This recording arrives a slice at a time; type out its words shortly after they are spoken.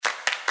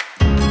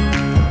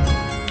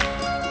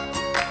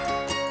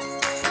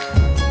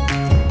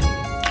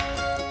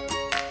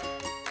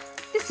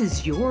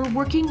This is Your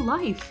Working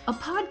Life, a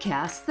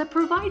podcast that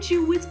provides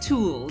you with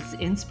tools,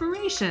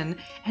 inspiration,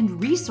 and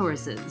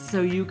resources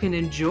so you can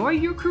enjoy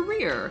your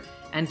career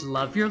and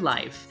love your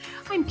life.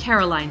 I'm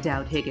Caroline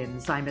Dowd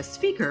Higgins. I'm a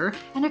speaker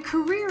and a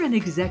career and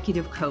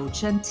executive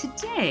coach, and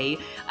today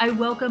I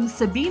welcome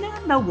Sabina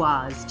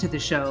Nawaz to the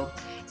show.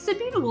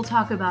 Sabina will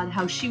talk about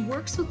how she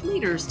works with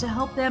leaders to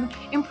help them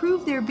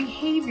improve their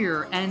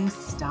behavior and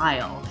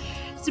style.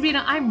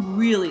 Sabina, I'm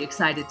really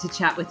excited to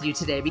chat with you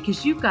today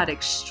because you've got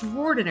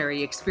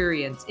extraordinary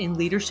experience in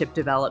leadership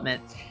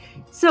development.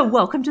 So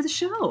welcome to the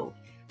show.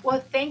 Well,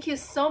 thank you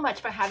so much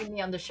for having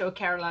me on the show,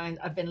 Caroline.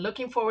 I've been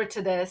looking forward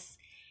to this,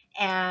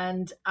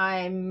 and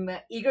I'm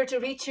eager to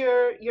reach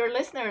your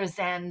listeners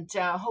and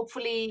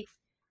hopefully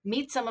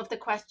meet some of the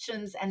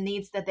questions and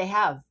needs that they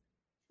have.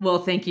 Well,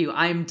 thank you.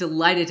 I'm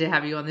delighted to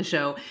have you on the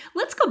show.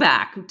 Let's go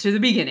back to the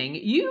beginning.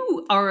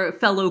 You are a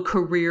fellow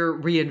career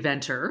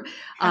reinventor,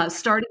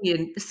 starting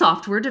in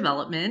software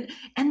development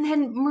and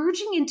then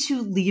merging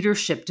into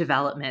leadership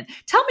development.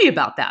 Tell me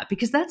about that,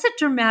 because that's a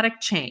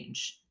dramatic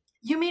change.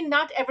 You mean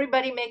not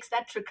everybody makes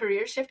that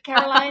career shift,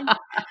 Caroline?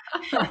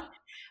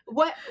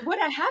 What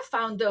I have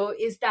found, though,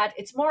 is that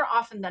it's more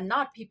often than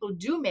not, people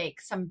do make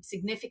some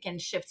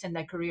significant shifts in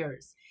their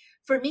careers.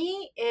 For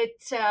me,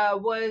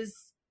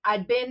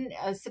 I'd been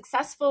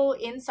successful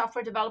in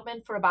software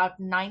development for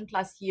about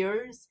 9+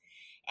 years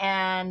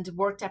and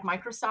worked at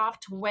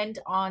Microsoft, went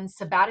on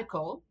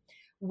sabbatical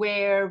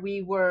where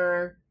we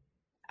were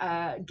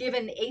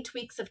given 8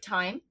 weeks of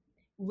time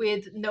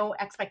with no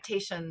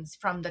expectations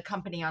from the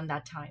company on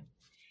that time.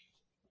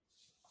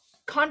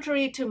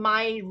 Contrary to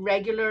my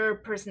regular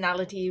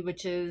personality,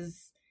 which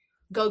is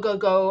go, go,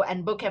 go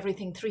and book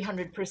everything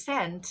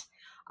 300%,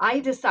 I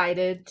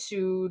decided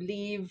to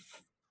leave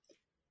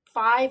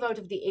 5 out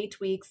of the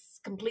 8 weeks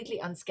completely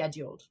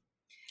unscheduled.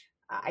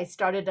 I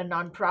started a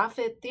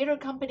nonprofit theater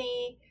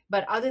company,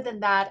 but other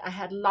than that, I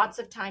had lots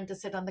of time to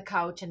sit on the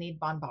couch and eat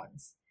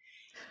bonbons.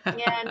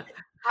 And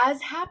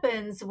as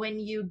happens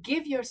when you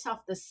give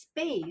yourself the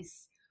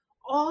space,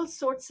 all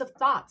sorts of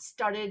thoughts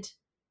started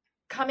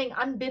coming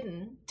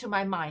unbidden to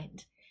my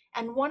mind.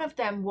 And one of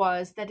them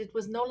was that it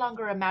was no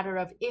longer a matter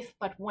of if,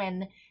 but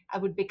when I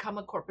would become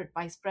a corporate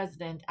vice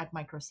president at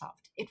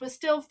Microsoft. It was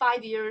still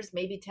 5 years,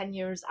 maybe 10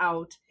 years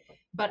out,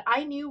 but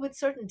I knew with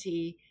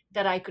certainty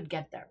that I could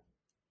get there.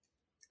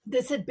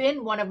 This had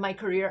been one of my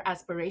career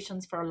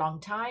aspirations for a long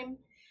time.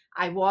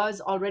 I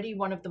was already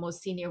one of the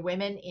most senior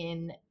women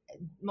in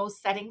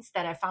most settings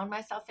that I found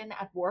myself in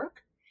at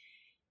work.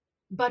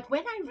 But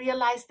when I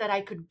realized that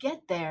I could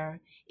get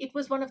there, it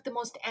was one of the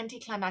most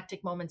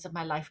anticlimactic moments of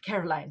my life,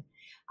 Caroline.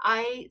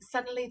 I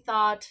suddenly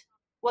thought,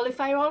 well,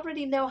 if I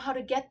already know how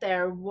to get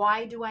there,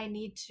 why do I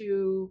need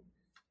to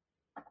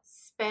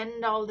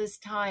spend all this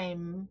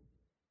time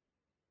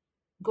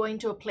going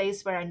to a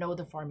place where I know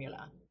the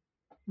formula?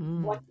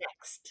 What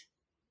next?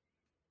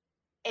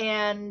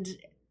 And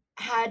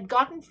had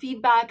gotten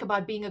feedback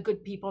about being a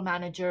good people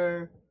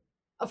manager.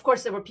 Of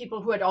course, there were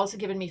people who had also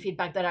given me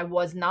feedback that I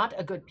was not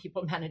a good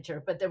people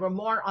manager, but they were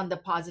more on the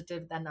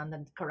positive than on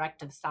the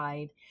corrective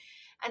side.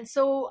 And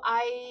so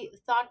I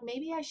thought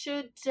maybe I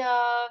should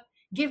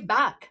give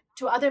back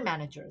to other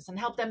managers and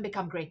help them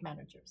become great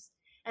managers.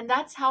 And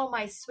that's how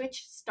my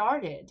switch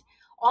started.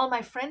 All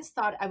my friends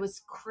thought I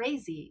was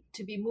crazy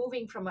to be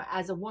moving from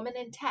as a woman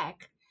in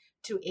tech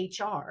to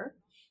HR,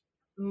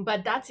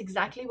 but that's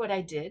exactly what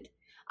I did.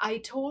 I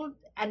told,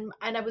 and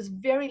I was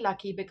very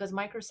lucky because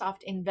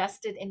Microsoft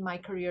invested in my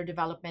career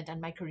development and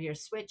my career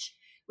switch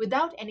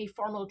without any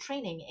formal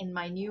training in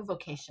my new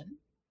vocation.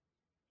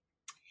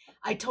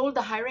 I told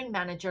the hiring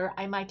manager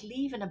I might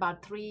leave in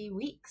about 3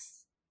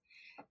 weeks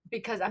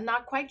because I'm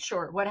not quite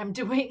sure what I'm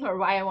doing or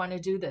why I want to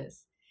do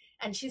this.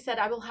 And she said,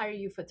 I will hire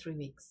you for 3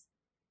 weeks.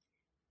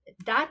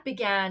 That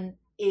began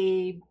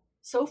a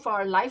so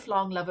far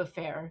lifelong love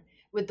affair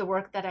with the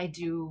work that I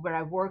do, where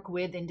I work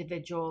with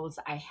individuals.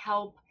 I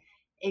help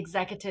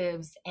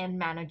executives and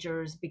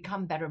managers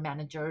become better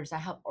managers. I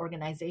help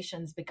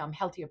organizations become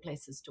healthier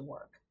places to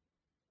work.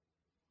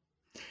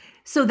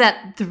 So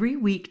that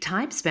 3-week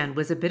time span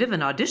was a bit of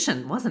an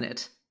audition, wasn't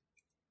it?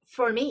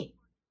 For me.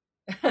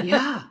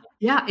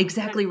 Yeah,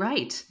 exactly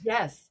right.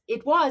 Yes,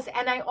 it was.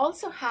 And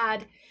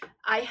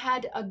I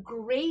had a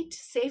great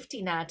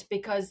safety net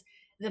because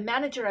the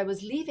manager I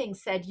was leaving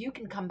said, you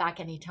can come back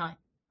anytime.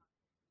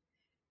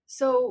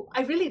 So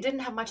I really didn't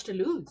have much to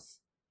lose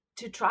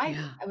to try.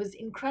 Yeah. I was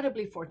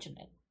incredibly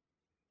fortunate.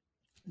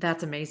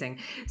 That's amazing.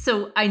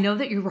 So I know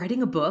that you're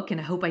writing a book, and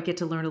I hope I get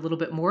to learn a little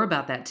bit more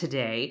about that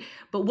today.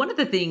 But one of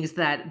the things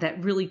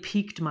that really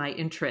piqued my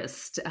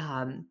interest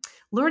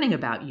learning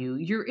about you,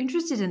 you're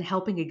interested in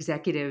helping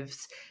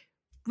executives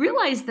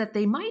realize that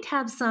they might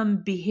have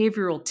some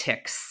behavioral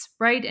tics,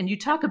 right? And you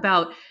talk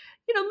about,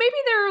 maybe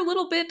they're a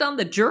little bit on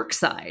the jerk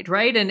side,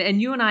 right?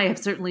 And you and I have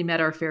certainly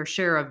met our fair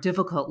share of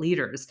difficult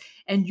leaders,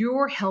 and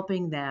you're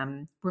helping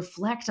them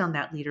reflect on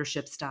that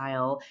leadership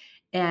style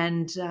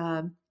and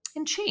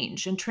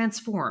change and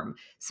transform.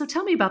 So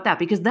tell me about that,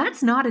 because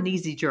that's not an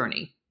easy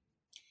journey.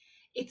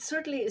 It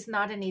certainly is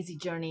not an easy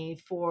journey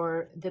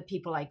for the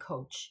people I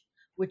coach,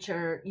 which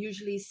are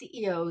usually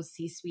CEOs,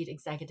 C-suite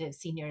executives,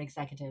 senior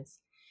executives.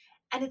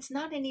 And it's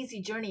not an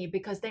easy journey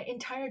because their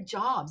entire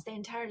jobs, their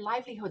entire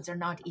livelihoods are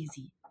not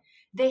easy.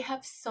 They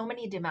have so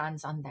many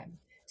demands on them,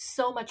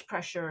 so much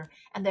pressure,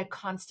 and they're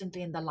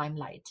constantly in the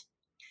limelight.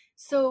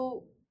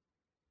 So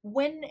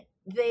when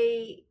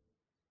they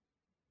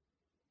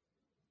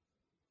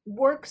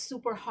work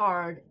super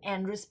hard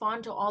and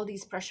respond to all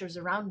these pressures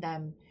around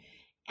them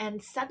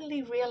and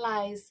suddenly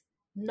realize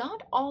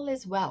not all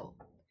is well,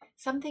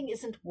 something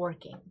isn't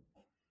working.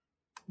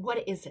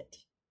 What is it?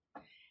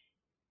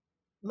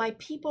 My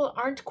people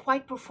aren't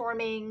quite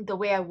performing the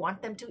way I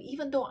want them to,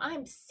 even though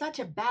I'm such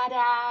a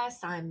badass.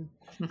 I'm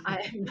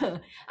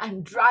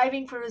I'm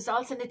driving for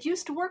results and it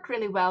used to work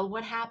really well.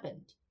 What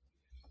happened?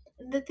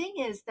 And the thing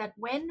is that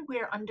when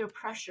we're under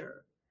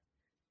pressure,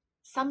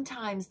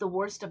 sometimes the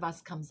worst of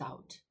us comes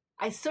out.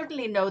 I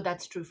certainly know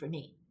that's true for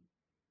me.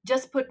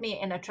 Just put me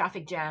in a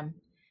traffic jam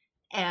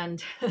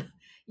and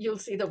you'll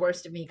see the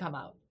worst of me come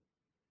out.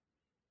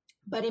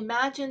 But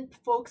imagine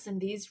folks in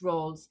these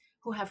roles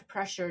who have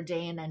pressure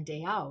day in and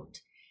day out,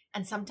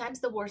 and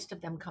sometimes the worst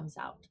of them comes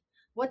out.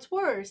 What's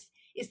worse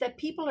is that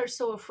people are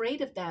so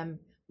afraid of them,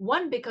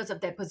 one, because of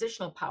their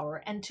positional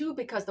power, and two,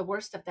 because the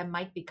worst of them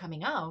might be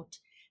coming out,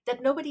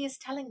 that nobody is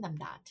telling them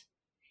that.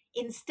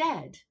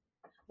 Instead,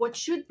 what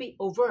should be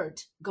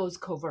overt goes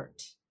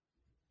covert.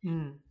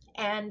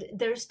 And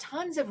there's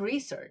tons of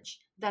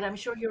research that I'm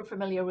sure you're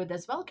familiar with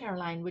as well,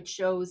 Caroline, which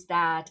shows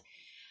that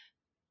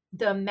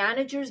the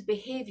manager's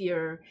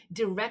behavior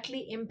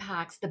directly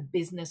impacts the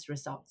business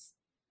results.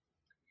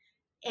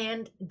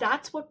 And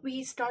that's what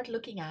we start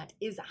looking at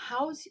is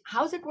how's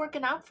it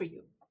working out for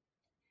you?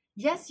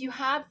 Yes,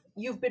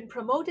 you've been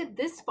promoted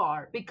this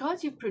far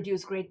because you've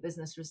produced great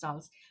business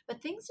results,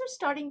 but things are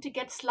starting to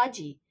get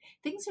sludgy.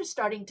 Things are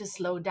starting to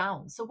slow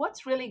down. So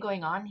what's really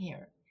going on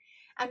here?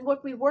 And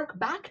what we work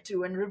back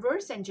to and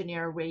reverse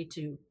engineer our way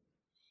to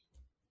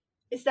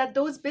is that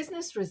those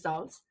business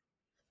results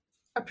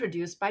are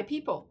produced by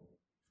people.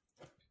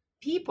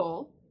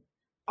 People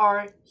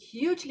are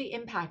hugely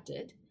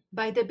impacted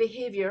by the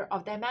behavior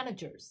of their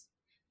managers,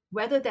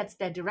 whether that's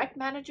their direct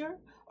manager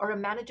or a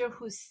manager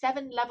who's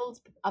 7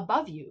 levels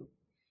above you.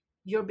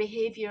 Your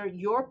behavior,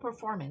 your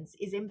performance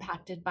is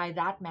impacted by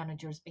that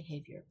manager's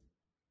behavior.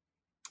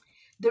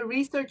 The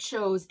research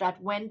shows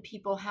that when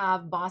people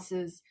have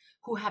bosses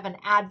who have an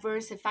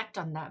adverse effect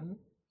on them,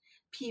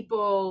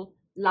 people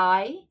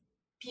lie,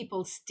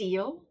 people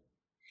steal,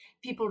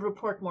 people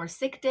report more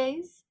sick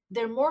days,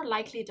 they're more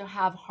likely to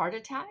have heart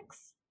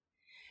attacks.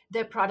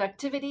 Their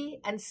productivity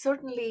and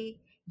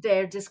certainly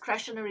their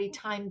discretionary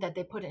time that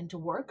they put into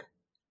work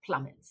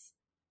plummets.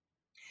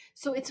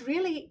 So it's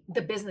really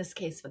the business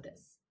case for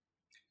this.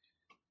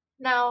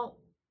 Now,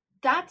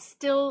 that's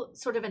still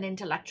sort of an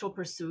intellectual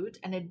pursuit,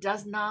 and it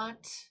does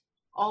not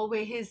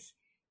always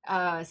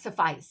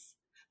suffice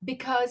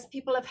because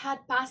people have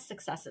had past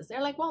successes.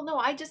 They're like, well, no,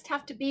 I just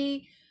have to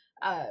be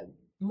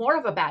more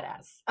of a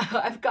badass.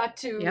 I've got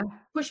to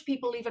push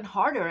people even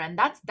harder, and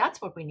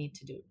that's what we need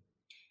to do.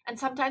 And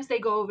sometimes they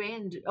go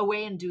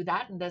away and do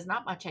that, and there's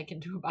not much I can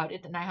do about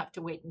it, and I have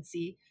to wait and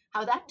see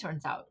how that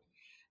turns out.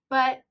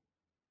 But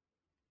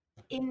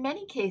in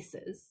many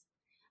cases,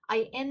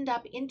 I end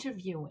up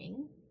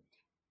interviewing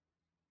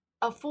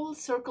a full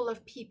circle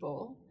of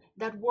people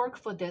that work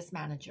for this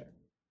manager.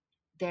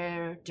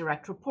 Their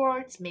direct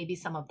reports, maybe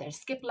some of their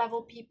skip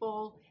level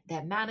people,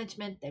 their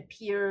management, their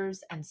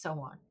peers, and so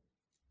on.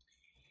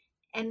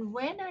 And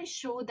when I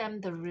show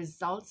them the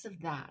results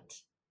of that,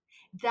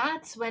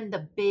 that's when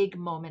the big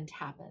moment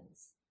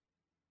happens.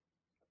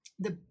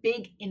 The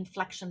big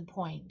inflection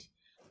point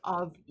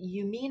of,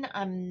 you mean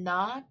I'm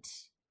not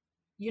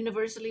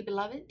universally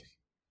beloved?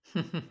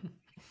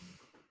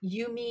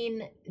 You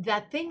mean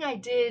that thing I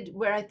did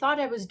where I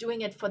thought I was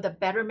doing it for the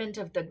betterment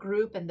of the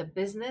group and the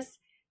business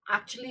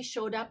actually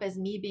showed up as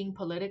me being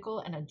political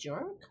and a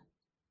jerk?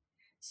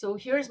 So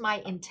here's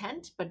my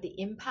intent, but the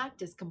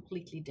impact is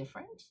completely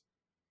different.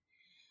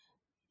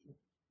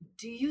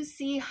 Do you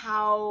see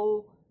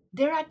how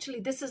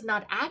this is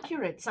not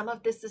accurate? Some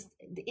of this is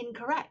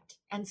incorrect,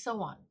 and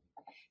so on.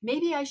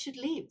 Maybe I should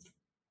leave.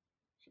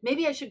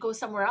 Maybe I should go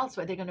somewhere else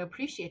where they're going to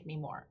appreciate me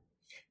more.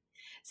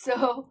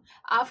 So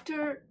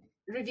after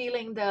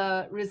revealing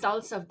the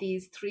results of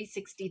these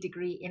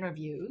 360-degree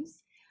interviews,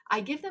 I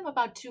give them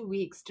about 2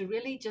 weeks to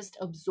really just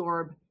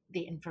absorb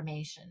the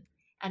information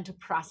and to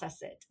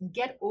process it and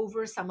get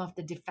over some of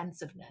the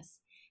defensiveness.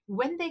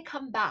 When they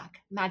come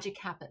back, magic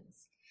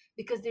happens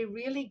because they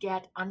really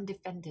get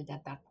undefended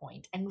at that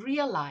point and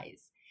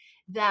realize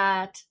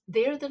that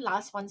they're the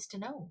last ones to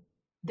know.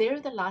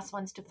 They're the last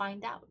ones to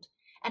find out.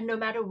 And no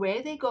matter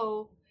where they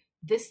go,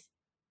 this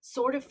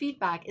sort of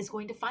feedback is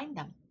going to find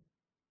them.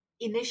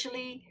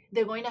 Initially,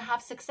 they're going to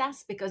have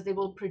success because they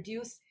will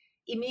produce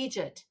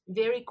immediate,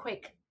 very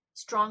quick,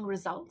 strong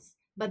results.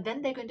 But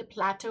then they're going to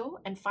plateau,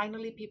 and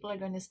finally people are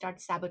going to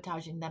start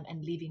sabotaging them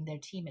and leaving their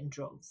team in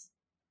droves.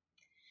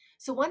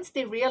 So once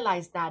they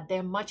realize that,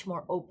 they're much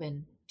more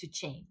open to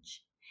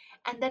change.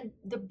 And then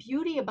the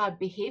beauty about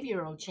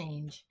behavioral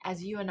change,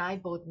 as you and I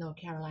both know,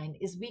 Caroline,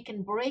 is we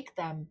can break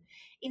them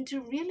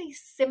into really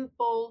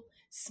simple,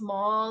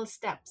 small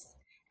steps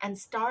and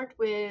start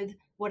with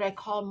what I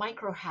call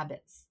micro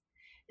habits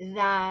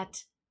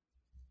that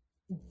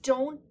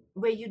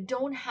where you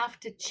don't have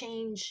to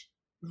change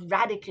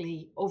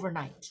radically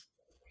overnight.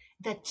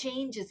 That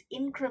change is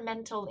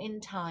incremental in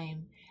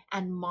time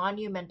and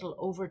monumental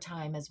over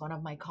time, as one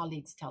of my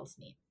colleagues tells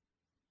me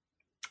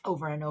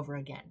over and over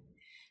again.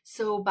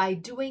 So by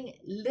doing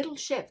little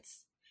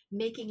shifts,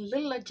 making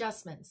little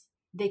adjustments,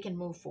 they can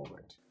move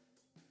forward.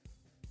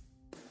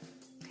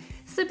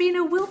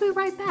 Sabina, we'll be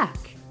right back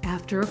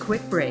after a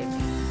quick break.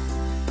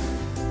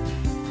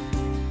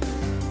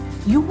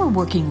 Your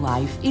working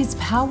life is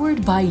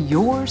powered by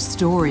your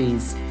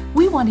stories.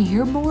 We want to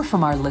hear more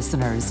from our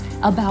listeners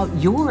about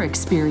your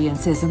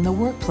experiences in the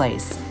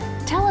workplace.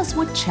 Tell us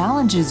what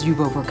challenges you've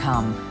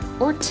overcome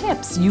or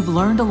tips you've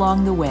learned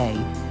along the way.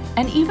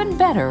 And even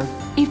better,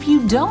 if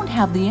you don't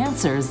have the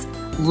answers,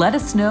 let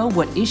us know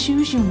what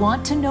issues you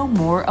want to know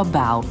more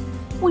about.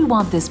 We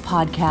want this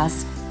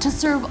podcast to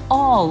serve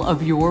all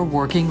of your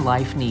working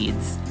life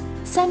needs.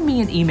 Send me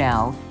an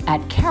email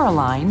at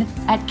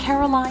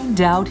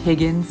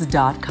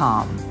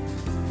caroline@carolinedowdhiggins.com.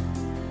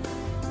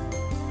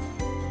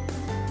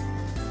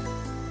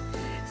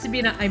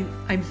 Sabina,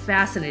 I'm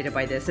fascinated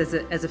by this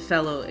as a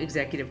fellow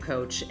executive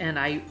coach, and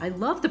I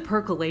love the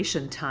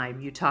percolation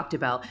time you talked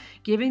about,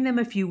 giving them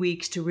a few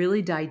weeks to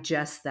really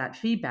digest that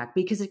feedback,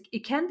 because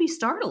it can be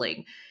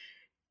startling.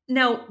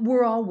 Now,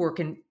 we're all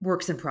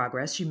works in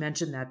progress. You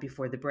mentioned that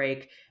before the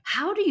break.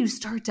 How do you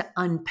start to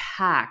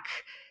unpack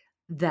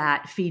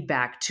that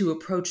feedback to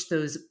approach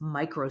those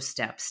micro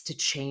steps to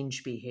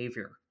change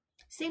behavior?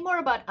 Say more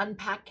about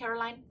unpack,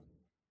 Caroline.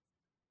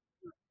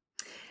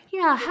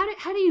 Yeah,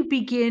 how do you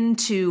begin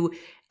to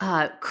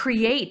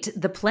create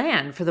the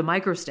plan for the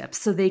micro steps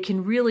so they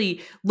can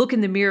really look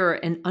in the mirror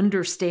and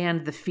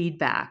understand the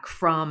feedback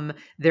from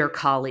their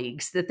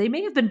colleagues that they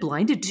may have been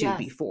blinded to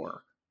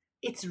before?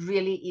 It's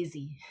really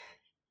easy.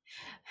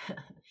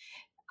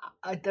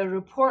 The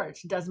report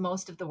does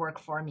most of the work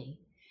for me,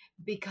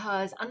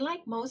 because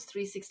unlike most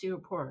 360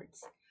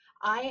 reports,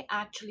 I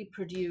actually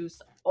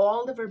produce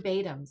all the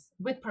verbatims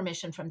with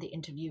permission from the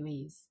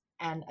interviewees,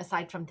 and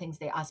aside from things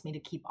they ask me to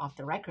keep off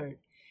the record,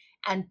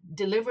 and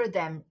deliver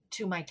them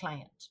to my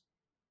client.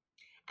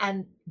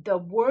 And the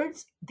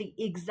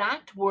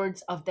exact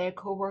words of their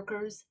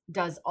coworkers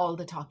does all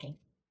the talking.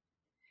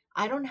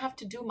 I don't have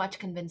to do much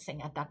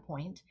convincing at that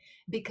point,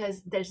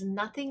 because there's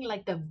nothing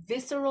like the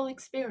visceral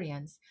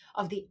experience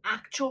of the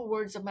actual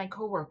words of my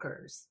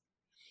coworkers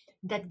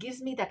that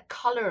gives me that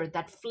color,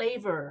 that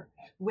flavor,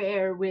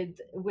 where with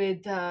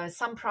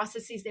some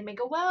processes they may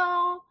go,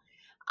 well,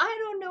 I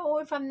don't know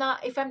if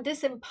I'm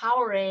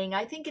disempowering.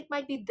 I think it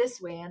might be this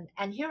way.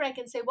 And here I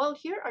can say, well,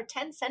 here are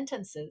 10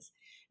 sentences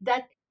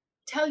that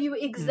tell you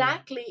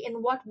exactly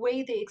in what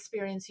way they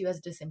experience you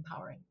as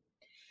disempowering.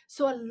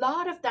 So a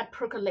lot of that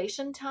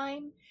percolation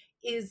time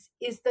is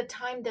the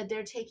time that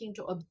they're taking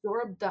to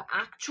absorb the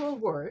actual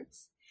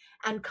words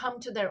and come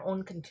to their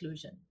own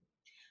conclusion.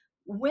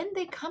 When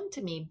they come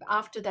to me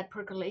after that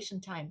percolation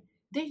time,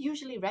 they're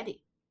usually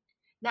ready.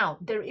 Now,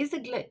 there is a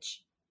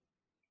glitch,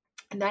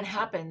 and that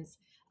happens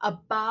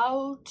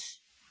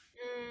about,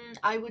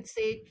 I would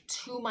say,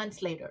 2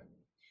 months later.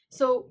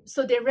 So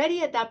they're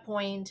ready at that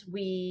point.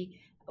 We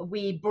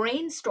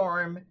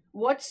brainstorm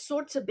what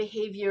sorts of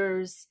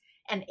behaviors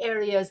and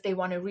areas they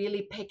want to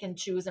really pick and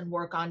choose and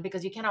work on,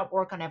 because you cannot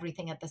work on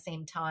everything at the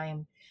same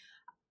time.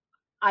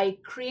 I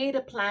create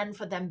a plan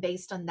for them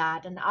based on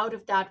that. And out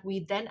of that,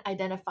 we then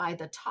identify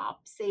the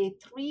top, say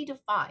 3 to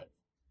 5,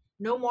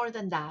 no more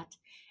than that.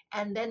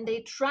 And then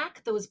they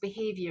track those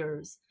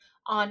behaviors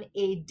on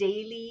a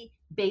daily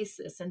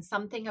basis. And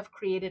something I've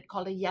created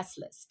called a yes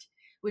list,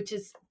 which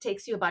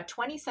takes you about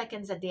 20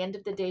 seconds at the end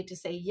of the day to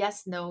say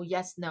yes, no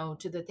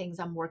to the things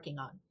I'm working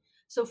on.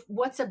 So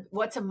what's a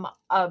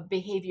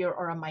behavior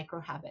or a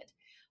micro habit?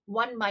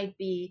 One might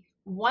be,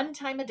 one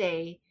time a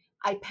day,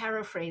 I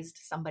paraphrased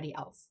somebody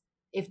else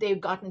if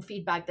they've gotten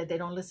feedback that they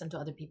don't listen to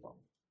other people.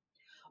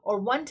 Or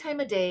one time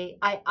a day,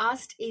 I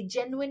asked a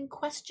genuine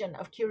question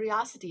of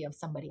curiosity of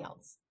somebody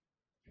else.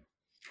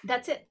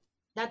 That's it.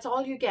 That's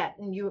all you get.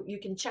 And you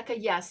can check a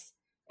yes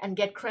and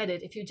get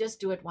credit if you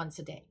just do it once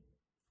a day.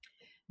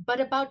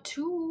 But about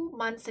 2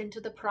 months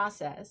into the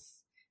process,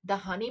 the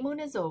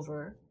honeymoon is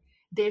over.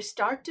 They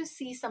start to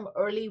see some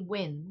early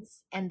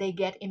wins and they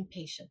get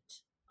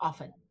impatient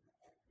often.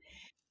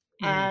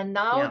 And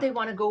now they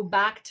want to go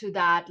back to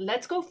that.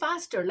 Let's go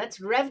faster.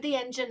 Let's rev the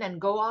engine and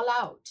go all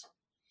out.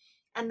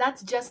 And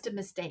that's just a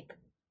mistake.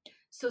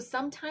 So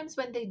sometimes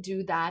when they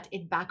do that,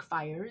 it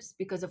backfires,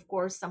 because of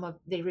course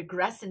they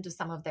regress into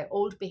some of their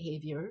old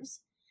behaviors.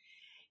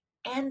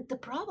 And the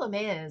problem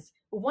is,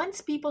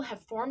 once people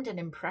have formed an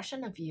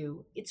impression of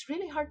you, it's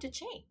really hard to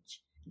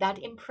change that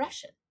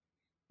impression,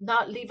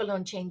 not leave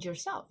alone change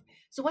yourself.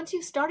 So once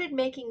you've started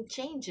making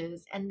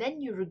changes and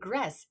then you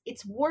regress,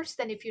 it's worse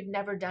than if you'd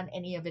never done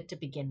any of it to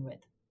begin with.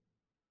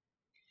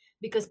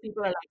 because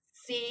people are like,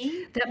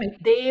 see, That makes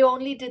they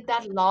only did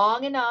that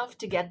long enough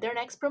to get their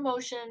next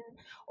promotion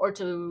or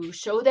to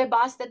show their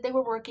boss that they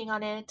were working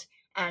on it.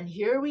 And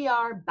here we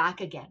are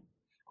back again.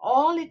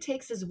 All it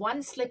takes is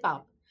one slip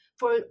up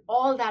for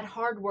all that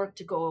hard work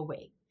to go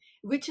away,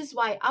 which is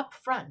why up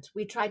front,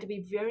 we try to be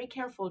very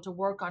careful to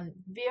work on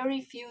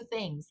very few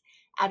things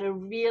at a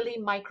really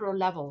micro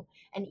level.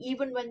 And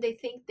even when they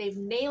think they've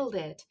nailed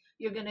it,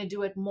 you're going to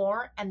do it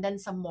more and then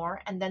some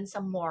more and then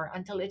some more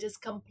until it is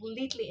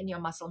completely in your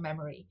muscle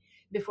memory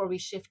before we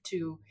shift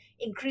to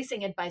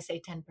increasing it by,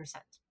 say, 10%.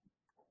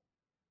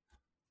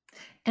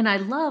 And I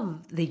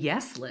love the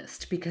yes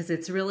list because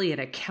it's really an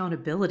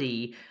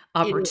accountability It is.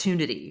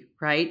 opportunity,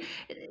 right?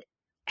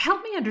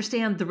 Help me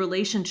understand the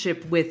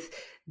relationship with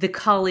the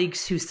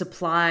colleagues who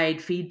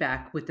supplied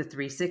feedback with the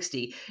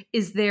 360.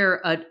 Is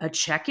there a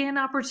check-in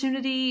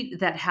opportunity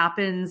that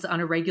happens on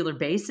a regular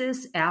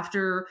basis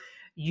after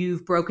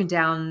you've broken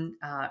down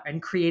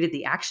and created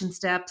the action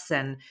steps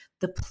and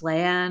the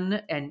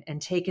plan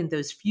and taken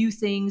those few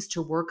things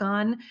to work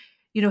on?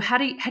 How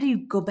do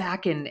you go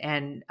back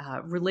and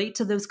relate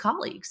to those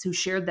colleagues who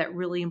shared that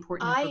really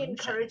important I information?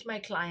 encourage my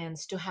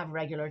clients to have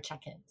regular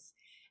check ins,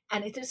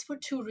 and it is for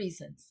two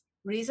reasons.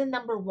 Reason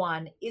number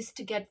one is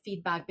to get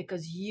feedback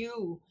because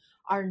you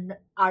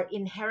are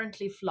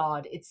inherently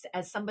flawed. It's,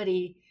 as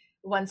somebody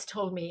once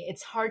told me,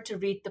 it's hard to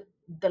read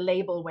the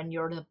label when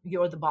you're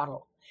the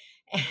bottle.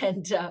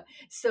 And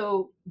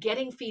so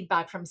getting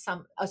feedback from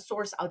a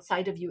source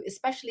outside of you,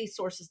 especially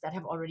sources that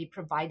have already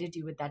provided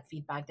you with that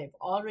feedback, they've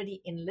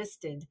already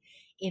enlisted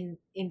in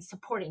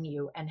supporting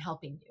you and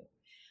helping you.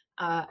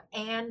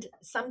 And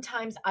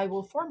sometimes I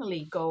will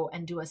formally go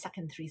and do a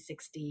second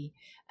 360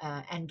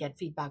 and get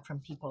feedback from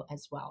people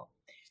as well.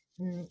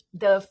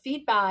 The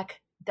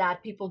feedback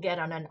that people get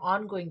on an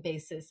ongoing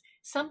basis,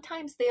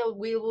 sometimes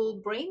we will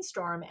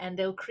brainstorm and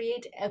they'll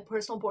create a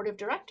personal board of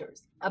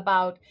directors,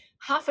 about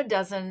half a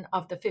dozen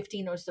of the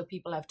 15 or so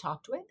people I've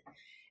talked with,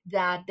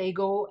 that they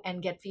go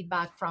and get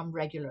feedback from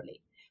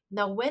regularly.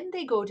 Now, when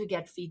they go to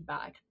get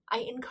feedback, I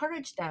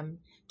encourage them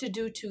to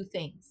do two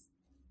things.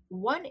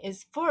 One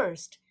is,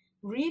 first,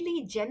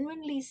 really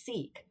genuinely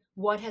seek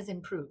what has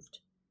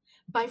improved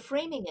by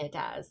framing it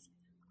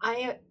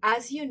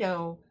as you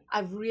know,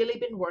 I've really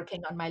been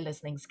working on my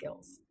listening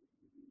skills.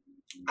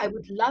 I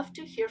would love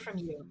to hear from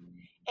you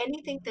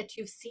anything that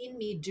you've seen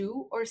me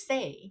do or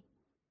say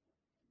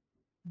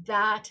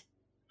that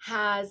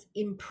has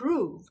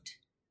improved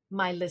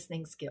my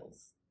listening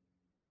skills.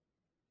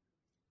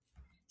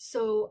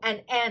 So,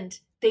 and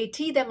they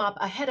tee them up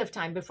ahead of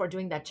time before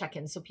doing that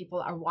check-in, so people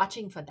are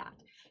watching for that.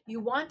 You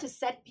want to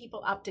set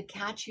people up to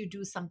catch you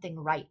do something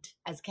right,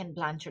 as Ken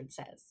Blanchard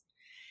says.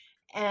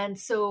 And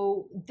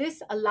so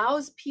this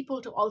allows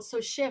people to also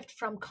shift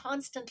from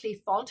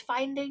constantly fault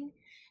finding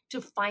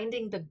to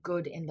finding the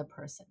good in the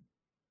person.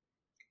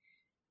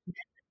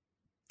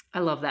 I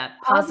love that.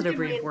 Positive Positive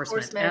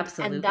reinforcement.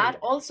 reinforcement, and that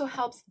Absolutely. also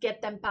helps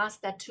get them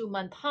past that 2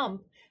 month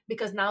hump,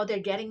 because now they're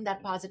getting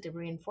that positive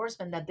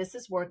reinforcement that this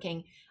is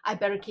working. I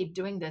better keep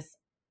doing this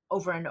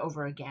over and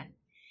over again.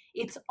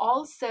 It's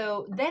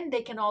also, then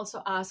they can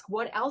also ask,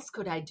 what else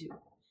could I do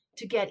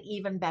to get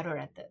even better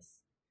at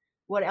this?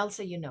 What else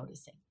are you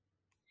noticing?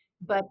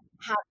 But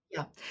how,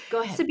 yeah,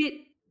 go ahead. So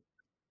be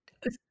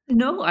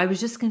No, I was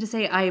just going to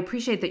say, I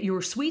appreciate that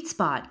your sweet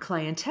spot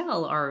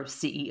clientele are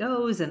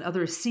CEOs and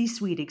other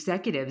C-suite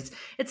executives.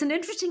 It's an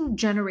interesting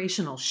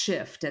generational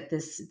shift at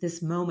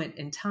this moment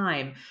in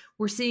time.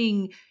 We're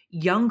seeing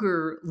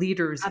younger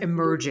leaders Absolutely.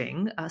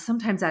 emerging,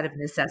 sometimes out of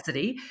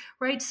necessity,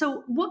 right?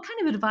 So, what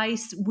kind of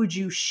advice would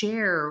you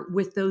share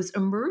with those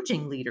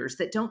emerging leaders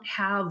that don't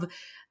have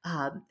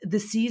the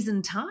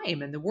seasoned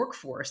time in the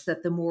workforce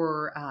that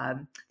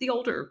the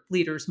older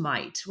leaders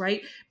might,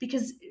 right?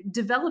 Because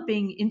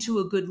developing into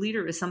a good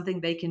leader is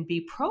something they can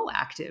be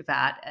proactive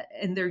at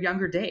in their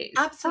younger days.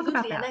 Talk about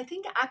Absolutely. And that. I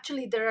think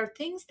actually there are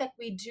things that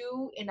we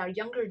do in our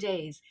younger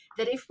days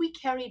that if we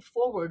carried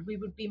forward, we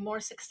would be more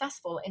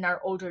successful in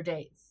our older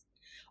days,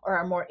 or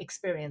our more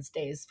experienced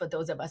days, for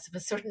those of us of a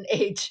certain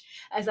age,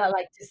 as I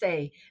like to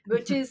say,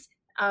 which is,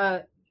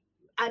 in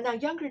our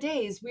younger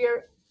days,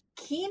 we're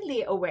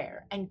keenly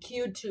aware and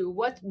cued to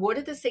what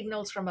are the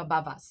signals from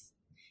above us,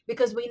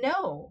 because we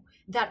know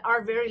that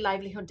our very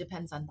livelihood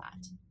depends on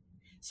that.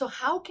 So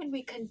how can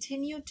we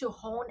continue to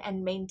hone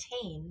and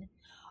maintain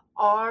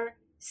our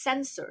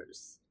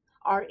sensors,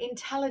 our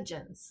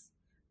intelligence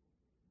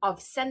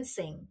of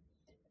sensing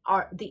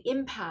the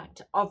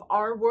impact of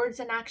our words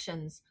and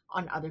actions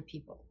on other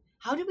people?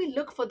 How do we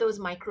look for those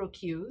micro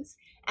cues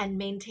and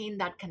maintain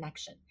that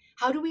connection?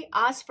 How do we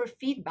ask for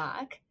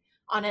feedback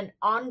on an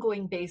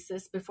ongoing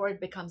basis before it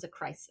becomes a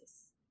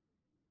crisis?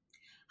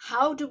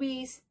 How do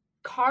we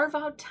carve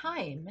out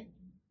time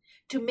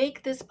to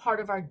make this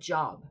part of our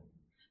job?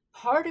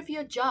 Part of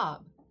your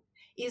job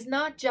is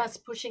not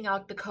just pushing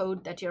out the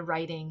code that you're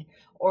writing,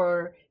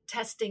 or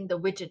testing the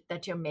widget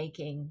that you're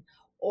making,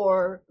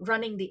 or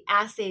running the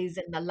assays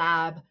in the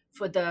lab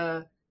for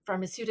the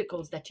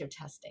pharmaceuticals that you're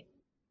testing.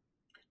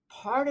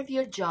 Part of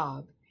your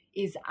job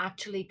is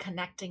actually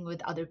connecting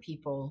with other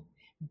people,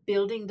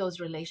 building those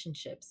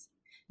relationships,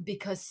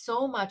 because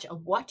so much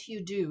of what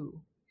you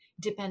do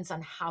depends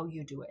on how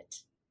you do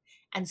it.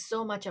 And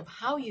so much of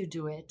how you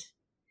do it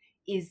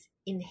is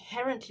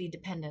inherently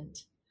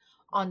dependent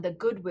on the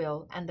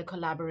goodwill and the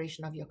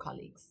collaboration of your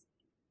colleagues.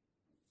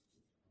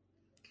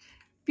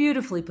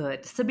 Beautifully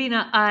put.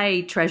 Sabina,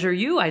 I treasure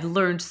you. I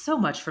learned so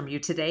much from you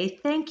today.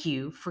 Thank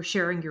you for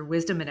sharing your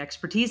wisdom and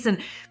expertise. And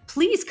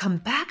please come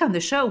back on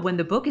the show when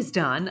the book is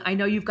done. I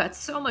know you've got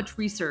so much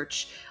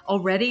research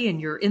already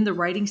and you're in the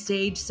writing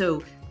stage.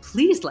 So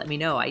please let me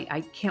know.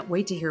 I can't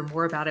wait to hear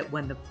more about it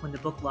when the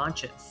book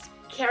launches.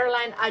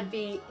 Caroline, I'd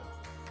be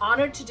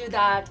honored to do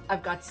that.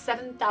 I've got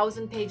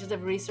 7,000 pages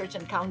of research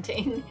and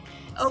counting.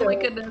 Oh my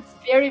goodness.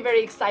 Very,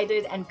 very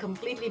excited and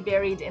completely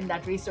buried in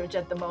that research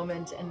at the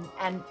moment.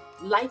 And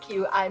like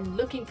you, I'm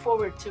looking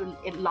forward to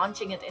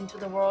launching it into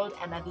the world,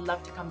 and I'd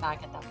love to come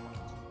back at that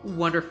point.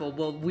 Wonderful.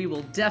 Well, we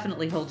will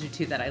definitely hold you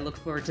to that. I look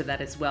forward to that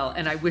as well.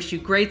 And I wish you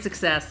great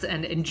success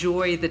and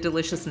enjoy the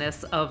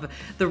deliciousness of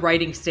the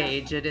writing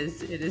stage. It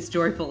is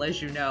joyful,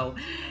 as you know.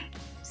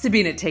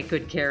 Sabina, take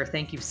good care.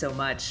 Thank you so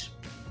much.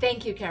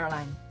 Thank you,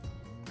 Caroline.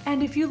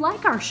 And if you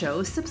like our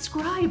show,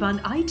 subscribe on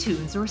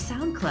iTunes or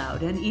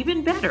SoundCloud, and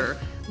even better,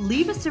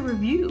 leave us a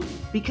review,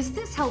 because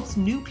this helps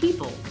new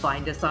people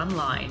find us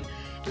online.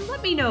 And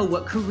let me know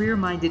what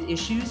career-minded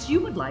issues you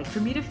would like for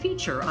me to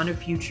feature on a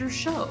future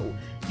show.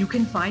 You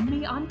can find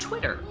me on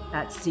Twitter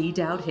at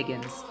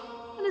 @CDowdHiggins.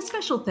 And a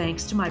special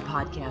thanks to my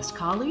podcast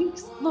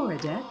colleagues, Laura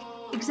Deck,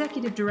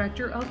 Executive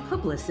Director of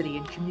Publicity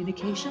and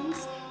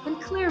Communications,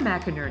 and Claire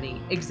McInerney,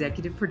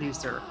 Executive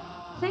Producer.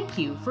 Thank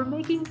you for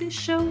making this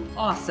show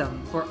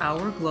awesome for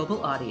our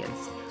global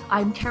audience.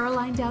 I'm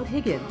Caroline Dowd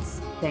Higgins.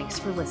 Thanks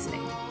for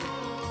listening.